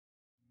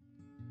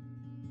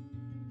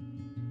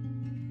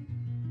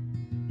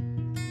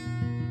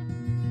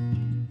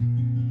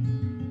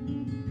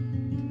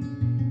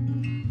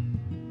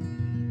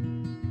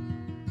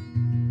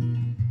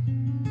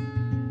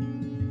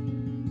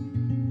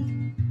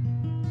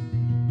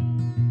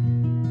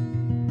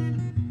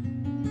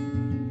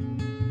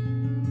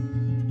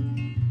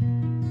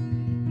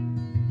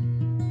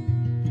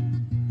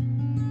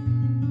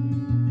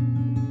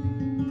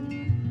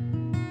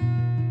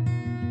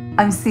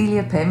I'm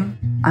Celia Pym.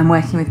 I'm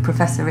working with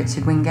Professor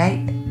Richard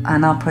Wingate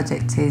and our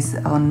project is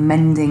on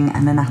mending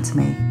and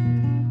anatomy.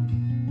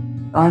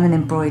 I'm an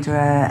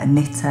embroiderer, a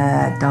knitter,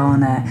 a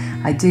darner.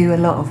 I do a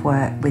lot of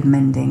work with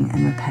mending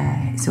and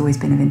repair. It's always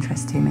been of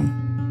interest to me.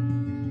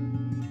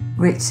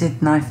 Richard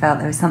and I felt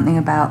there was something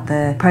about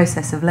the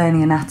process of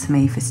learning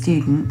anatomy for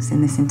students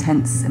in this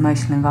intense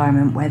emotional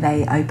environment where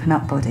they open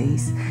up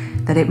bodies,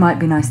 that it might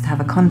be nice to have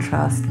a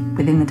contrast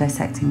within the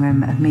dissecting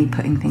room of me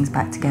putting things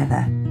back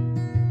together.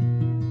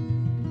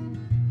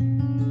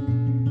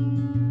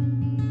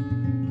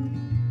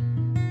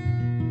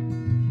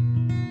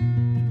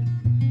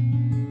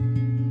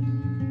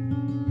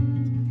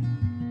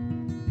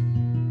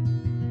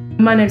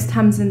 My name's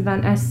Tamsin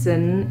van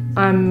Esten.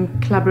 I'm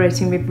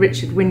collaborating with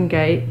Richard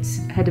Wingate,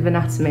 Head of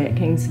Anatomy at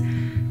King's.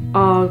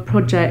 Our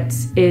project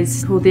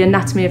is called The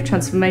Anatomy of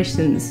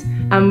Transformations,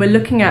 and we're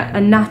looking at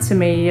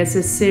anatomy as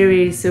a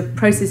series of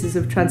processes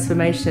of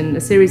transformation,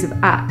 a series of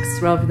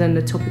acts rather than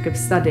a topic of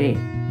study.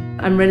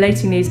 I'm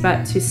relating these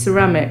back to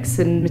ceramics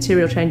and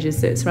material changes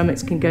that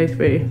ceramics can go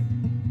through.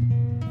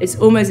 It's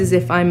almost as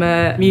if I'm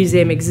a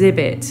museum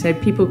exhibit. So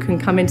people can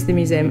come into the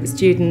museum,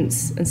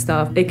 students and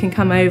staff, they can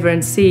come over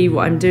and see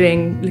what I'm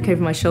doing, look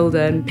over my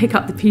shoulder and pick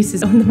up the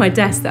pieces on my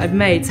desk that I've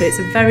made. So it's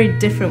a very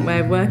different way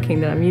of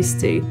working than I'm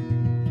used to.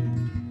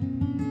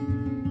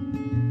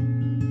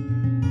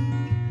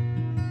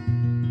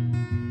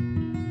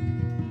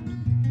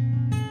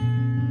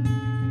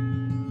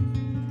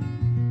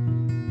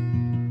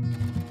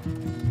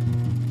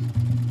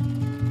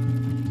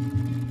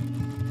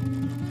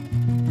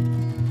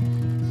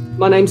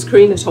 My name's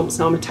Karina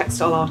Thompson, I'm a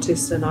textile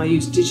artist and I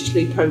use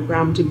digitally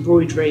programmed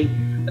embroidery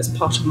as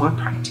part of my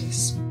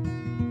practice.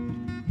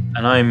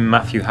 And I'm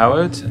Matthew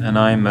Howard and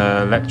I'm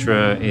a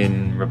lecturer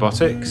in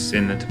robotics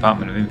in the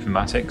Department of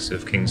Informatics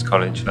of King's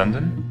College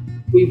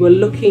London. We were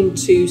looking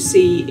to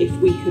see if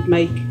we could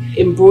make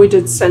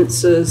embroidered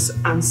sensors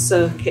and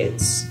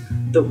circuits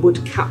that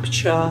would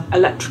capture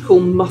electrical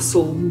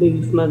muscle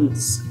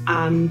movements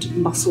and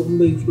muscle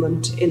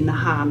movement in the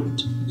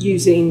hand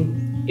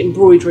using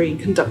embroidery and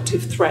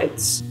conductive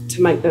threads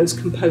to make those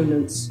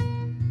components.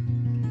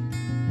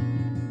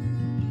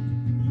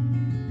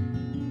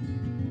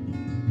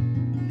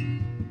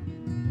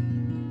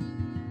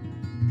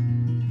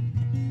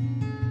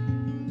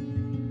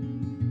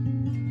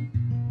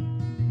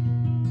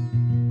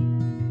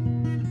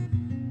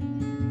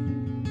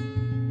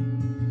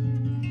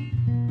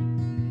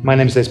 My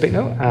name is Les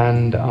Bicknell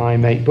and I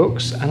make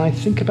books and I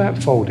think about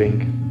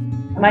folding.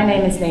 My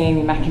name is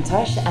Naomi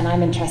McIntosh and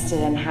I'm interested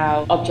in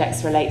how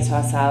objects relate to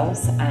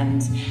ourselves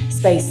and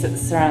space that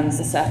surrounds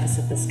the surface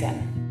of the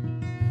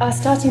skin. Our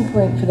starting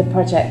point for the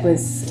project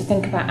was to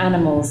think about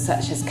animals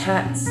such as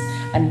cats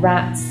and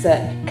rats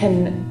that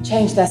can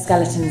change their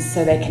skeletons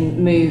so they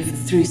can move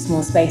through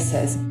small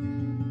spaces.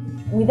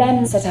 We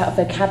then set out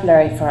a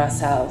vocabulary for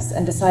ourselves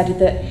and decided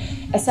that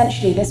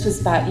essentially this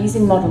was about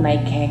using model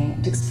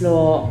making to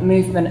explore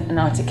movement and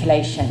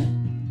articulation.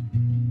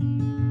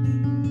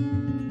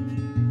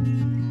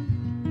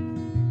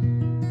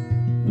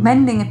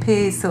 Mending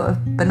appears sort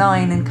of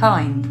benign and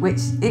kind,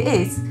 which it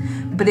is,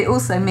 but it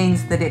also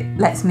means that it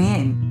lets me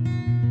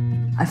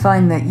in. I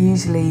find that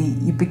usually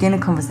you begin a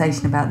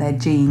conversation about their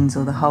jeans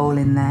or the hole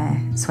in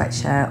their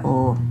sweatshirt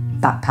or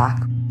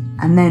backpack,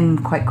 and then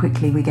quite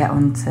quickly we get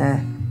on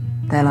to,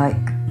 they're like,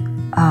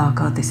 oh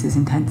God, this is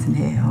intense in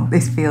here, or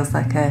this feels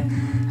like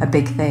a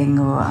big thing,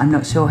 or I'm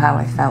not sure how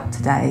I felt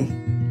today.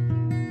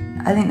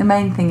 I think the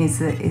main thing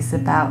is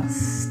about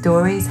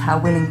stories, how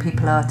willing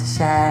people are to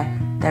share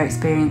their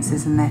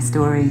experiences and their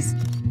stories.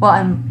 What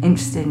I'm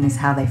interested in is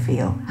how they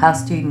feel, how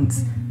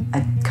students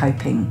are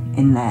coping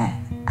in there,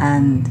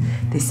 and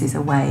this is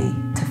a way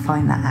to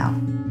find that out.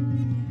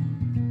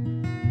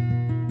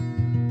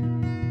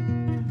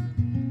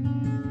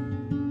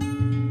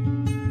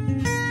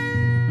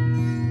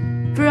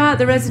 Throughout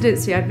the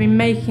residency, I've been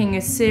making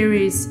a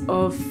series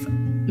of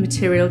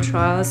material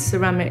trials,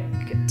 ceramic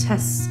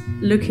tests,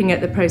 looking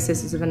at the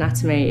processes of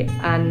anatomy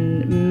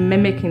and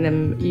mimicking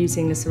them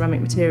using the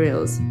ceramic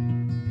materials.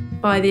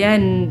 By the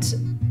end,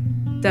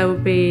 there will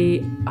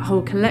be a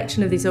whole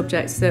collection of these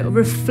objects that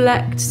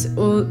reflect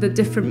all the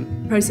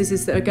different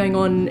processes that are going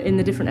on in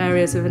the different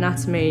areas of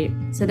anatomy.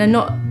 So they're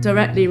not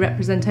directly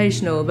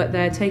representational, but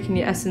they're taking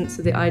the essence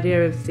of the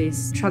idea of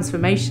these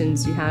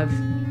transformations you have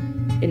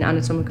in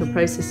anatomical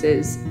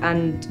processes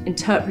and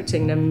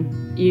interpreting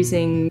them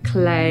using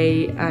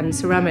clay and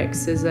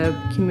ceramics as a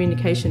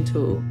communication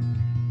tool.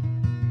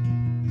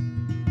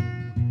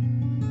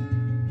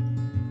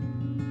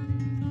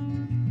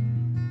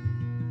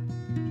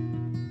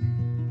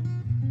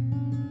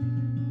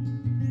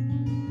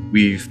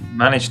 We've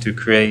managed to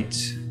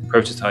create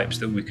prototypes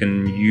that we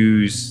can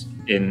use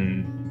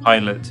in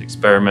pilot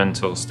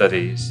experimental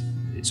studies.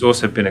 It's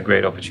also been a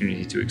great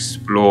opportunity to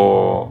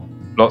explore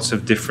lots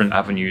of different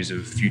avenues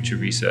of future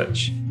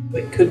research.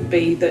 It could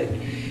be that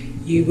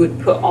you would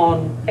put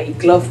on a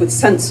glove with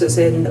sensors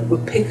in that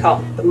would pick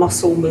up the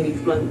muscle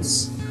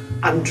movements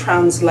and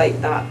translate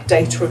that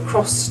data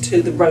across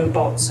to the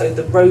robot, so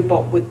the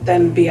robot would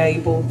then be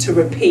able to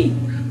repeat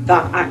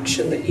that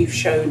action that you've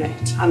shown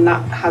it. And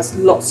that has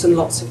lots and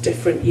lots of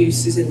different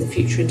uses in the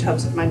future in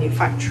terms of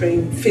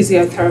manufacturing,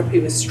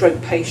 physiotherapy with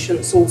stroke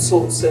patients, all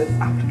sorts of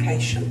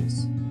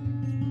applications.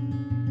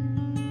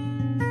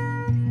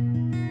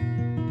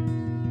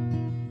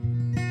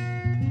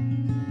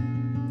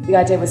 The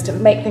idea was to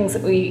make things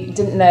that we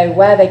didn't know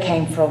where they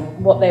came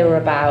from, what they were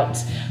about.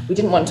 We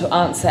didn't want to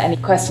answer any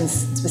questions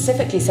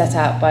specifically set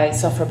out by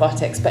soft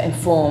robotics, but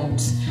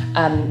informed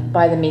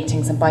by the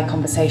meetings and by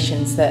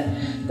conversations that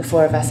the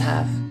four of us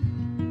have.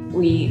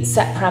 We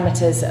set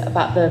parameters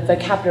about the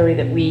vocabulary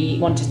that we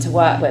wanted to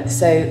work with.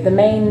 So the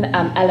main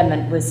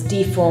element was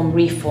deform,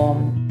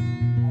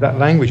 reform. That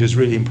language was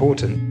really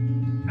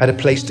important. Had a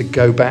place to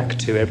go back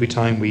to every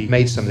time we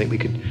made something. We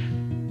could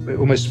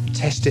almost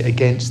test it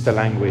against the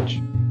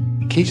language.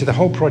 The key to the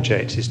whole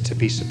project is to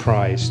be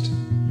surprised,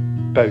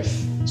 both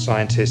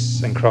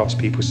scientists and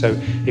craftspeople. So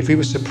if we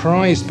were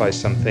surprised by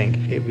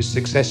something, it was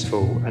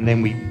successful, and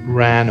then we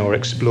ran or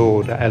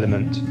explored that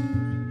element.